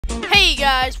Hey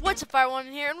guys, what's up, everyone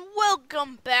here, and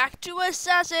welcome back to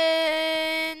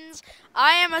Assassins!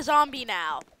 I am a zombie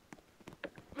now.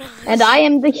 And I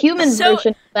am the human version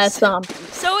of that zombie.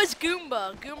 So is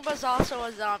Goomba. Goomba's also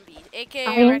a zombie, aka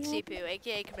Rexipu,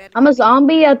 aka Commander. I'm a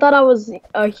zombie? I thought I was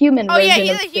a human version. Oh yeah,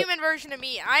 he's a human version of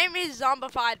me. I am his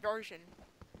zombified version.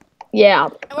 Yeah,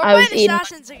 and we're playing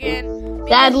Assassins again.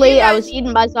 Sadly, I was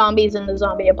eaten by zombies in the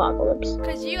zombie apocalypse.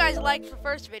 Because you guys liked the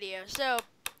first video, so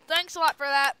thanks a lot for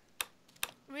that.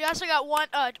 We also got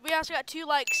two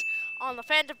likes on the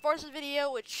Phantom Forces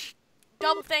video, which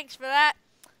double thanks for that.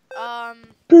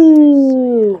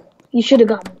 Boo! You should have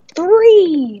gotten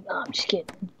 3. No, I'm just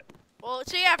kidding. Well,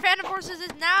 so yeah, Phantom Forces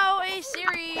is now a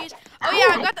series. Oh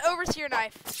yeah, I got the Overseer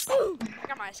knife. I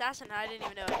got my assassin. I didn't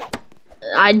even know it.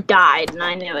 I died, and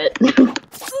I knew it.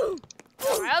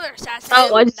 My other assassin.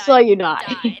 Oh, I saw you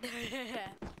die.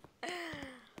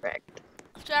 Correct.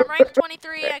 So I'm ranked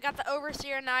 23. I got the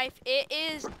Overseer knife. It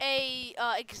is a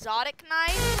exotic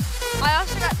knife. I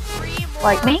also got 3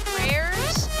 more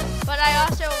rares, but I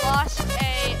also lost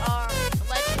a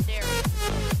legendary.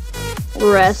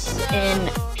 Rest in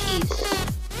peace,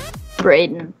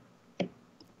 Brayden.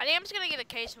 I think I'm just gonna get a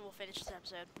case and we'll finish this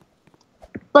episode.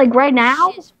 Like right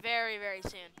now? It's very, very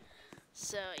soon.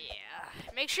 So yeah,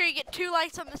 make sure you get 2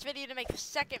 likes on this video to make a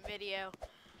second video.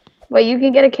 Wait, you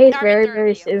can get a case very,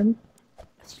 very soon.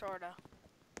 Sorta.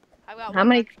 I got how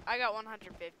many? I got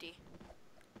 150.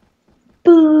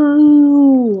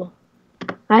 Boo!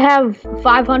 I have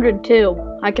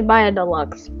 502. I could buy a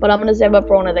deluxe, but I'm gonna save up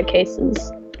for one of the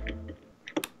cases.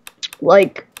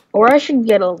 Like, or I should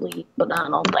get a elite, but I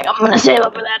don't think I'm gonna save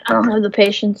up for that. I don't have the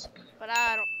patience. But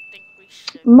I don't think we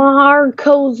should.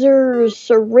 Markozer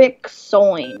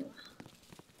Sariksoin.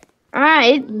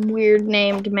 Alright, weird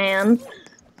named man.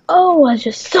 Oh, I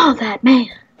just saw that man.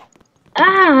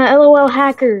 Ah, LOL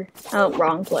hacker. Oh,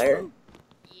 wrong player.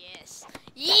 Yes.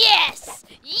 Yes!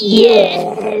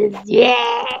 Yes!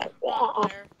 Yes! I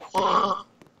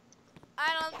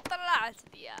don't trust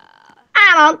ya.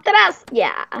 I don't trust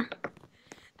ya.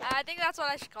 I think that's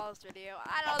what I should call this video.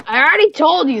 I already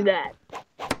told you that.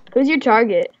 Who's your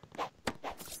target?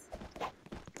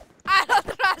 I don't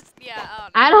trust ya. Oh, no.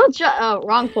 I don't trust. Oh,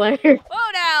 wrong player.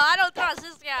 Oh no, I don't trust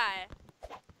this guy.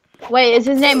 Wait, is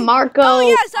his name Marco? Oh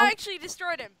yes, I actually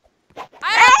destroyed him.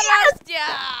 I don't trust ya.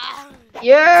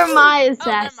 You're my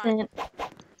assassin.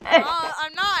 Oh,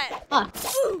 I'm not. Huh.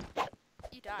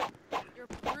 You died. You're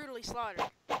brutally slaughtered.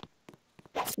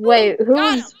 Wait, who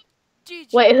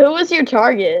was your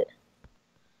target?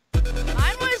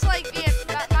 Mine was like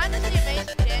mine was the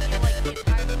amazing Daniel, like the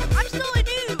entire. I'm still a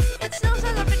noob. It still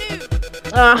says I'm a noob.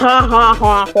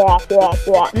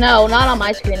 No, not on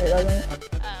my screen. It doesn't.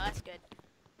 Oh, that's good.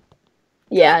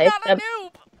 Yeah,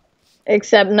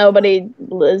 except nobody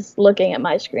is looking at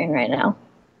my screen right now,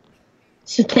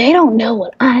 so they don't know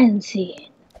what I'm seeing.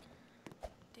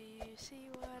 Do you see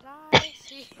what I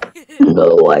see?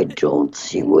 No, I don't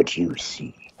see what you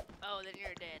see. Oh, then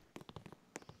you're dead.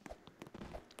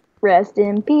 Rest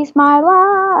in peace, my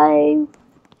life.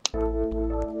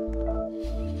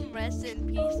 Rest in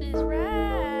pieces,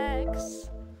 Rex.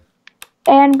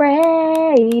 And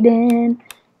Brayden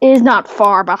is not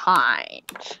far behind.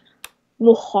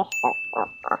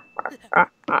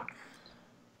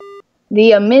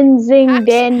 The amazing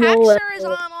Daniel. Hackster is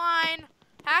online.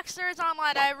 Hackster is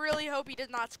online. I really hope he does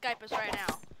not Skype us right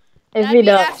now. If That'd he be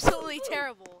does, absolutely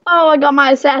terrible. Oh, I got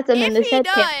my assassin in his head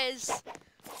cam.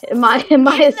 If My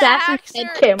assassin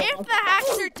head cam. If the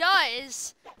Hackster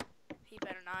does, he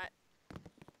better not.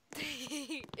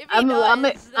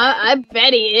 I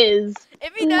bet he is.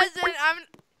 If he doesn't,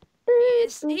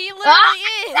 he literally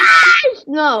is.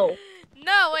 No.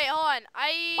 No, wait, hold on.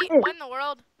 What in the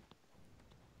world?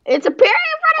 It's appearing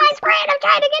in front of my screen. I'm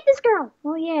trying to get this girl.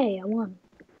 Oh yay, I won.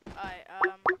 Alright,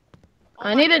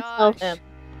 I need to tell him.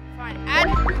 Fine.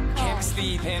 Add group call.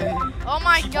 Oh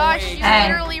my gosh, you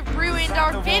literally ruined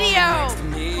our video.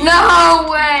 No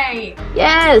way.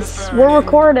 Yes, we're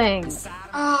recording.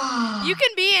 You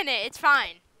can be in it. It's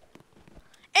fine.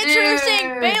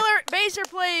 Introducing Baser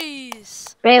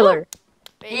Plays. Baylor.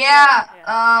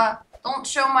 Yeah. Don't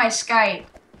show my Skype.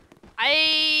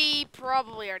 I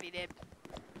probably already did.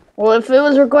 Well, if it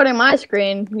was recording my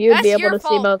screen, you'd be able to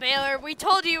see both. Baylor. We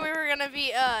told you we were gonna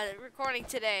be recording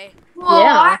today. Well,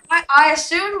 yeah. I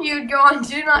assumed you'd go on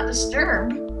Do Not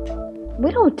Disturb. We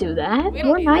don't do that.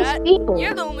 We're nice people.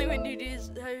 You're the only one who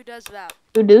does that.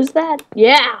 Who does that?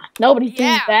 Yeah. Nobody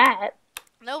does that.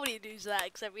 Nobody does that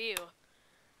except you.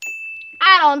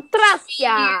 I don't trust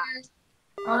ya.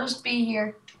 I'll just be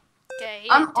here. Okay.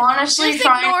 I'm honestly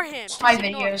trying to him. my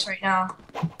videos right now.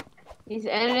 He's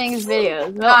editing his videos.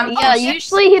 I'm Well, yeah,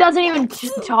 usually he doesn't even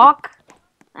talk.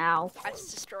 Ow. I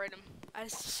just destroyed him. I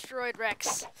just destroyed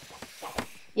Rex.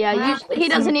 Yeah, usually he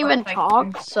doesn't even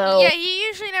talk, so... Yeah, he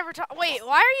usually never talk. Wait,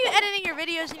 why are you editing your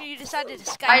videos and you decided to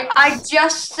Skype us? I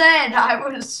just said I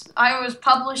was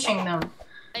publishing them.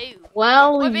 Ew.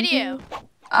 Well, What video?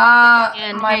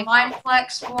 My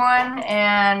Mindflex one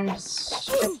and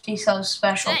 50 subs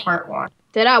special Dang. part 1.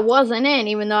 that I wasn't in,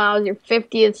 even though I was your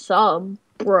 50th sub,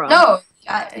 bro. No,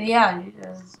 yeah,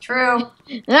 it's true.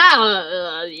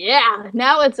 Yeah,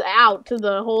 now it's out to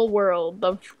the whole world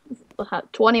of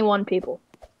 21 people.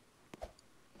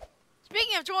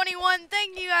 Speaking of 21,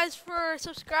 thank you guys for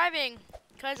subscribing.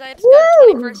 Because I just got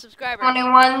a 21st subscriber.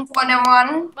 21.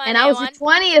 And I was the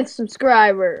 20th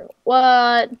subscriber.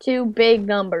 What? Two big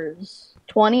numbers.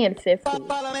 20 and 50.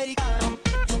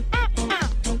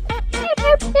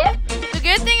 The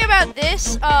good thing about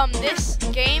this this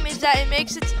game is that it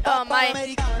makes it does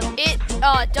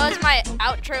my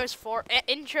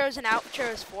intros and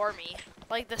outros for me.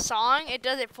 Like the song, it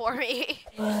does it for me.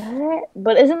 What?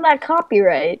 But isn't that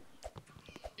copyright?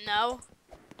 No.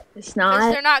 It's Because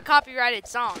not? they're not copyrighted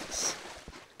songs.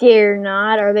 They're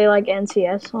not? Are they like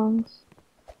NCS songs?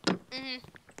 Mhm.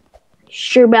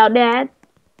 Sure about that?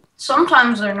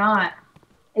 Sometimes they're not.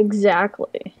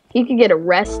 Exactly. You could get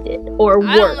arrested or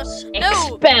I don't worse, know.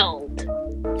 No. expelled.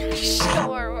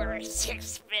 Or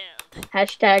expelled.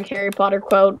 Hashtag Harry Potter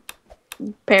quote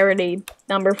parody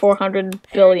number 400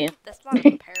 billion. That's not a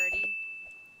parody.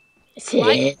 Yes,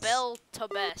 Like it is. Bell to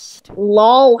best.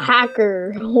 Lol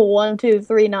hacker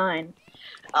 1239.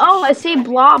 Oh, I see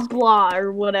blah blah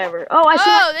or whatever. Oh, I see.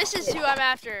 Oh, this is who I'm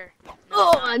after.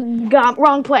 Oh, I got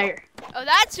wrong player. Oh,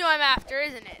 that's who I'm after,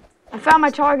 isn't it? I found my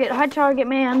target. Hi, target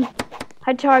man.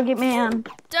 Hi, target man.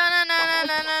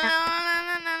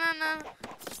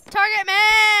 Target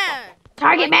man!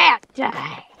 Target man.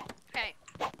 Die. Okay.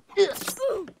 Oh,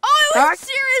 it was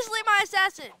seriously my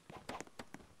assassin.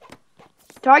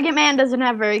 Target man doesn't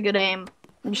have very good aim.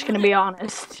 I'm just gonna be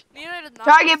honest. Neither does not.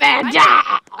 Target man. Die.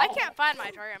 I can't find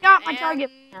my target man. Got my target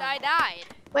and man. I died.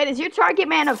 Wait, is your target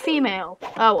man a female?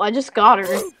 Oh, I just got her.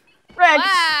 Rex.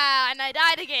 Wow, and I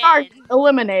died again. Target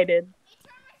eliminated.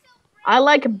 I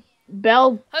like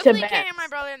Bell to Hopefully you best. can't hear my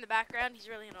brother in the background. He's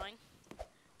really annoying.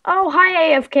 Oh,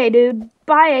 hi AFK dude.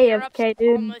 Bye Interrupts AFK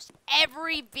dude. almost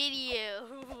every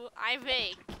video I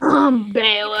make.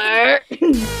 Baylor.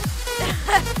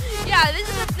 Yeah, this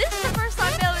is the first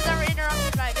time Baylor's ever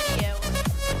interrupted my video.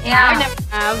 I Yeah. never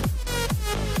have.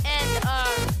 And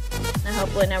I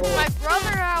hopefully never will. my brother,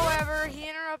 however, he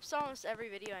interrupts almost every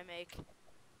video I make.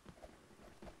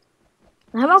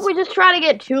 How about we just try to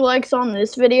get 2 likes on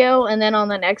this video, and then on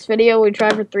the next video we try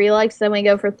for 3 likes, then we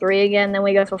go for 3 again, then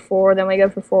we go for 4, then we go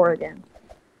for 4 again.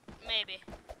 Maybe.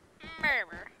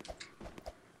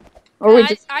 Or we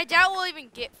just I doubt we'll even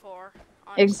get 4.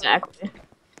 Honestly. exactly.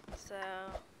 So,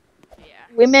 yeah.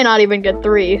 We may not even get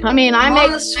 3. I mean, I On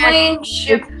make the swing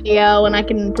ship. video, and I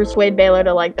can persuade Baylor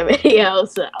to like the video,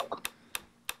 so.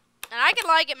 And I can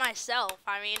like it myself.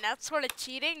 I mean, that's sort of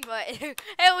cheating, but hey,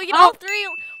 we can all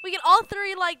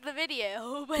three like the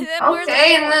video. But then where's the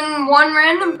Okay, and fourth? then one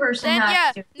random person Then has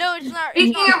yeah, to. no, it's not.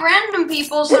 Speaking of random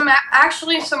people, some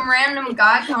random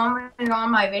guy commented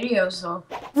on my videos though.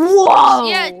 Whoa!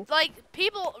 Yeah, like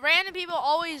random people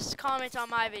always comment on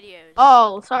my videos.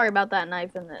 Oh, sorry about that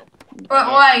knife in the.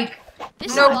 But like,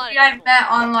 This is a lot nobody of I've people. met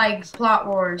on like Plot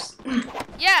Wars.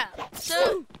 Yeah.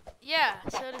 So yeah.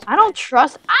 So does I don't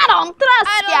trust ya. I don't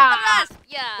trust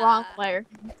ya. Wrong player.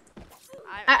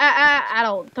 I I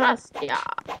don't trust ya.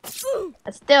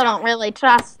 I still don't really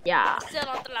trust ya. still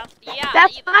don't trust ya.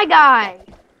 That's either. my guy.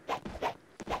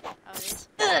 Oh, it is?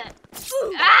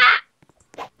 Ah!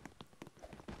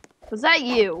 Was that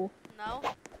you? No.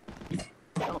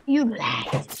 Don't you lie.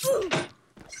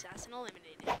 Assassin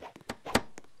eliminated.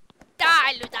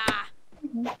 Die,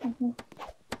 Luda.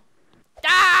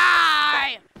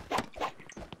 Die.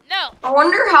 No. I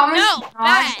wonder how many No,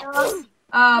 times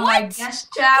my What? guest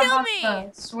Who tab killed of me?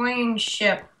 the swing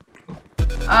ship.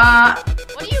 What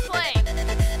are you playing?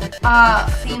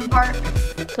 Theme park.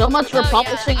 So much for Oh, yeah.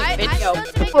 publishing I a video. still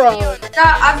have to make a Bro. video on-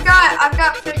 I've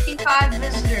got 55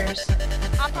 visitors.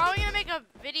 I'm probably gonna make a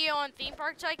video on Theme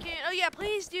Park Tycoon. Oh yeah,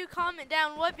 please do comment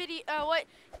down what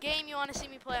game you want to see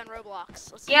me play on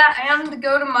Roblox. Let's see. Yeah, and to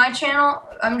go to my channel,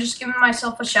 I'm just giving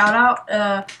myself a shout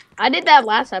out. I did that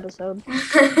last episode.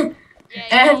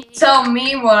 And tell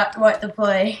me what to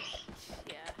play.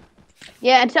 Yeah.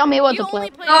 Yeah, tell me what You to play.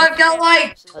 only play No, I've got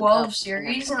like episodes. 12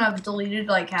 series, and I've deleted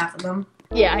like half of them.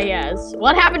 Yeah, he has.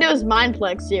 What happened to his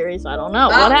Mindplex series? I don't know.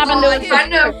 What happened well, to I his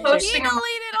kinda Mindplex He posted- series?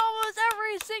 deleted almost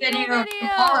every video video.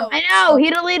 tomorrow. I know, he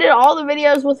deleted all the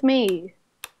videos with me.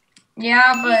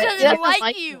 Yeah, He but doesn't like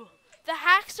like you. The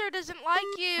hackster doesn't like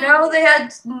you. no, they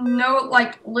had no,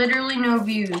 like, literally no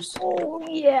views. Oh,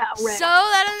 yeah, So right.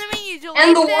 that doesn't mean you delete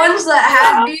And the them. ones that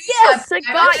had views, yes, I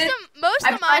got it. Most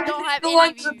of mine don't have the any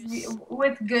ones views.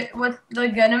 with the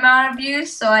good amount of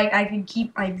views, so like I can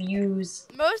keep my views.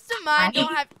 Most of mine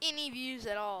don't have any views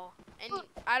at all, and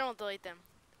I don't delete them.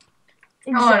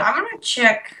 Hold on, I'm gonna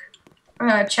check. I'm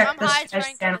gonna check I'm this highest guy's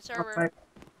ranked on channel the real server. quick.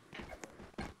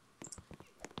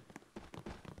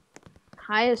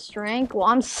 Highest rank? Well,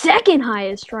 I'm second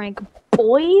highest rank,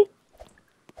 boy.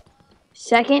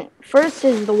 Second. First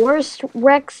is the worst.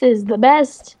 Rex is the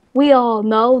best. We all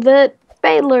know that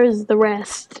Baylor's the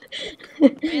rest.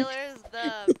 Baylor's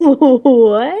the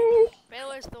What?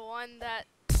 Baylor's the one that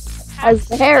As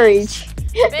the heritage.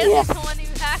 Baylor's the one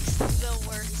who hacks the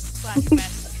worst /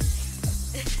 best.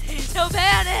 So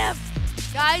ban him,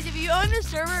 guys. If you own the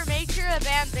server, make sure to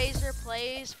ban Baser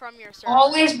Plays from your server.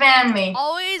 Always ban me.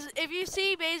 Always, if you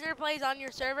see Baser Plays on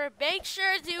your server, make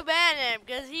sure to ban him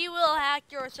because he will hack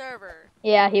your server.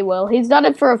 Yeah, he will. He's done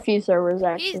it for a few servers,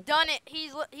 actually. He's done it.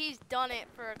 He's done it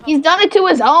for a couple. He's done it to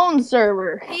his own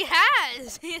server. He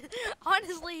has.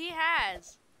 Honestly, he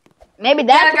has. Maybe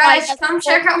that's Yeah, why. guys, come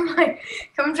check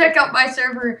out my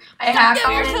server. I Stop hack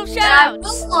giving on yourself it. And I shoutouts.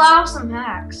 will allow some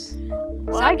hacks.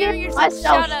 Well, Stop I giving give yourself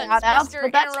myself shoutouts, shoutouts, Mr.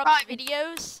 but that's Interrupt fine.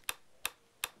 Videos.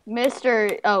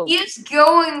 Mr. Oh. He's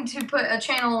going to put a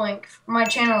channel link, my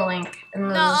channel link, in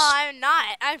this. No, I'm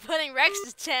not. I'm putting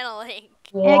Rex's channel link.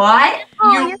 What?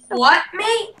 Oh, You you're so- what,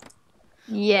 mate?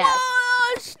 Yes.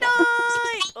 Oh, snipe!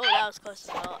 Oh, that was close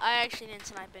as well. I actually didn't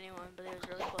snipe anyone, but it was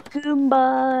really close.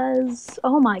 Goombas.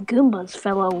 Oh my Goombas,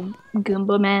 fellow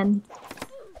Goomba man.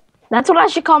 That's what I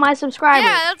should call my subscribers.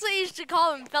 Yeah, that's what you should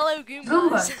call them, fellow Goombas.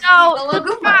 Goombas. No, Fellow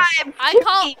subscribe.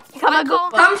 Become a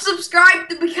Goomba. Come subscribe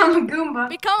to become a Goomba.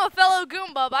 Become a fellow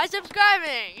Goomba by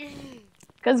subscribing.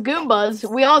 Because Goombas,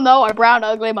 we all know, are brown,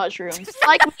 ugly mushrooms.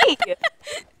 Like me.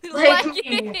 Like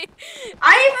me.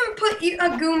 I even put you a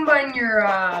Goomba in your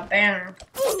banner.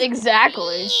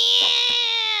 Exactly.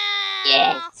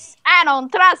 Yes. I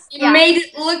don't trust You ya. made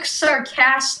it look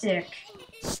sarcastic.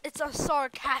 It's a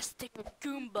sarcastic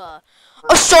Goomba.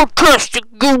 A sarcastic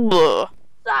Goomba.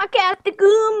 Sarcastic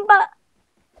Goomba.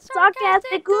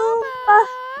 Sarcastic Goomba.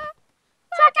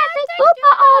 Sarcastic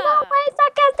Goomba all the way.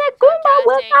 Sarcastic Goomba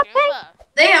will not pay.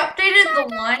 They updated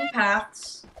the line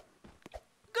paths.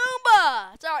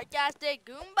 Goomba! Sarcastic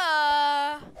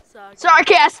Goomba!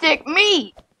 Sarcastic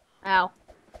me. Ow.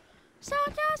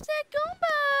 Sarcastic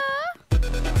Goomba!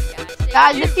 Sarcastic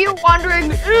Guys, if you're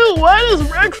wondering, ew, why does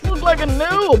Rex look like a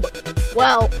noob?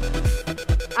 Well,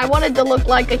 I wanted to look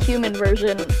like a human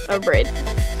version of Braden.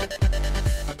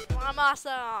 I'm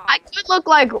awesome. I could look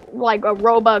like a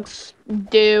Robux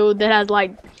dude that has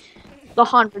like the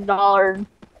 $100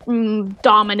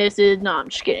 Dominus. No, I'm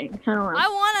just kidding. I don't know. I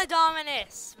want a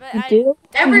Dominus, but You I do?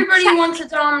 Everybody wants a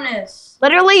Dominus.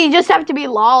 Literally, you just have to be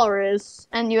Lawless,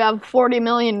 and you have 40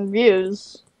 million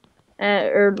views.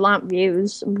 Or not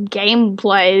views, game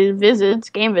visits,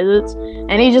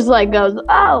 and he just like goes,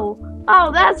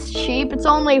 oh, that's cheap. It's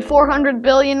only 400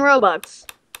 billion Robux.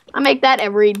 I make that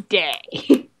every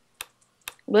day.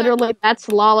 Literally, that's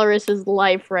Lawless's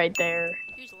life right there.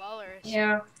 Who's Lawless?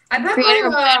 Yeah. I bet Creator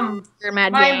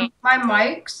my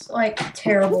mic's like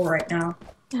terrible right now.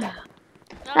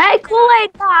 Hey,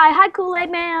 Kool-Aid guy! Hi,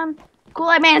 Kool-Aid man!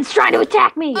 Kool-Aid man's trying to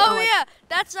attack me! Oh yeah,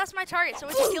 that's my target. So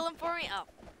would you kill him for me? Oh,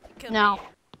 kill No.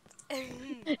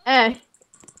 me.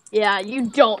 Yeah, you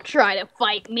don't try to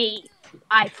fight me.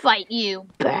 I fight you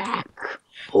back.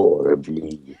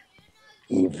 Horribly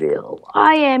evil.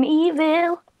 I am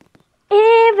evil.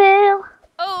 Evil.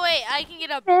 Oh wait, I can get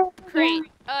a crate.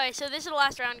 Alright, so this is the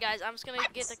last round, guys. I'm just gonna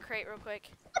get the crate real quick.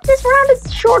 This round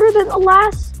is shorter than the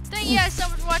last. Thank you guys so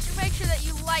much for watching. Make sure that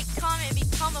you like, comment, and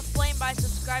become a flame by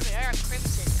subscribing. I got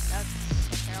Crimson. That's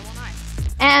a terrible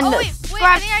knife. And Oh wait,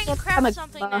 I think I can craft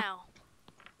something now.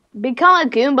 Become a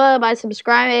Goomba by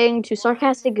subscribing to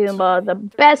Sarcastic Goomba, the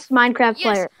best Minecraft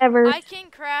player ever. I can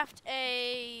craft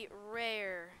a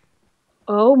rare.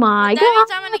 Oh my That god. means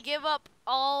I'm gonna give up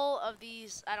all of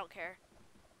these. I don't care.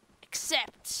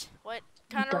 Except, what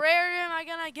kind of rare am I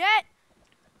gonna get?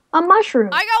 A mushroom.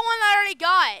 I got one that I already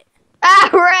got. Ah,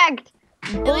 wrecked.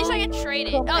 At least I can trade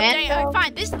it. Oh, dang it. Okay,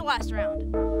 fine. This is the last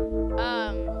round.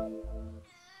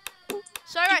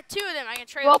 So I got 2 of them. I can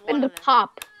trade with Open one to of them.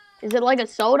 pop. Is it like a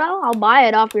soda? I'll buy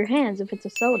it off your hands if it's a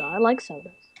soda. I like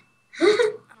sodas. I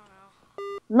don't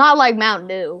know. Not like Mountain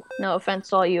Dew. No offense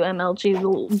to all you MLG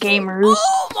little gamers.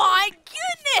 Oh my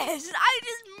goodness! I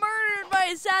just murdered my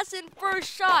assassin first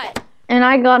shot. And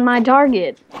I got my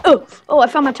target. Oh, I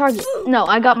found my target. No,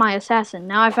 I got my assassin.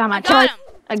 Now I found my target.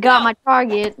 I got my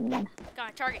target. Got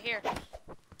my target here.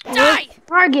 Die!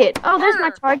 Target. Oh, there's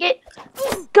my target.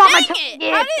 Got my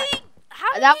target.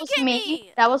 How did that he was get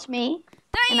me. That was me.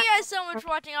 Thank you guys so much for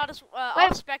watching. I'll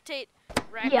spectate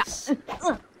Rex.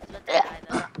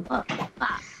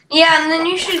 Yeah, and then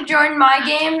you should join my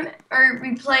game, or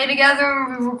we play together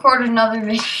and we record another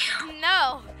video.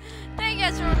 No. Thank you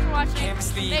guys so much for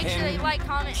watching. Make sure that you like,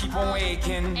 comment,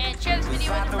 and share this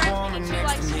video with your friends. We need 2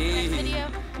 likes for the next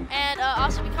video. And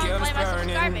also become a play by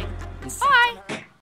subscribing. Bye!